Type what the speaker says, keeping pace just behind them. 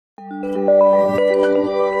Hi,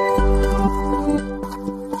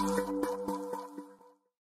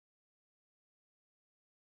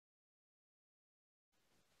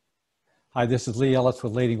 this is Lee Ellis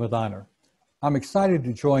with Leading with Honor. I'm excited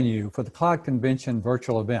to join you for the Cloud Convention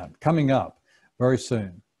virtual event coming up very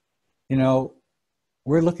soon. You know,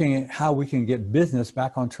 we're looking at how we can get business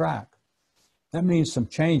back on track. That means some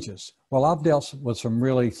changes. Well, I've dealt with some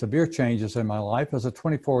really severe changes in my life. As a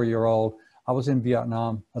 24-year-old, I was in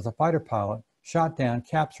Vietnam as a fighter pilot, shot down,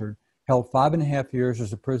 captured, held 5.5 years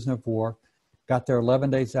as a prisoner of war, got there 11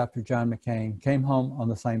 days after John McCain, came home on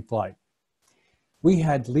the same flight. We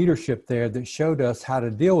had leadership there that showed us how to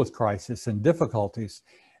deal with crisis and difficulties.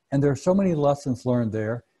 And there are so many lessons learned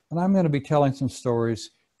there. And I'm going to be telling some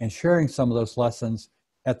stories and sharing some of those lessons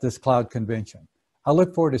at this Cloud Convention. I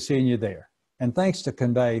look forward to seeing you there. And thanks to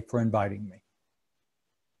Convey for inviting me.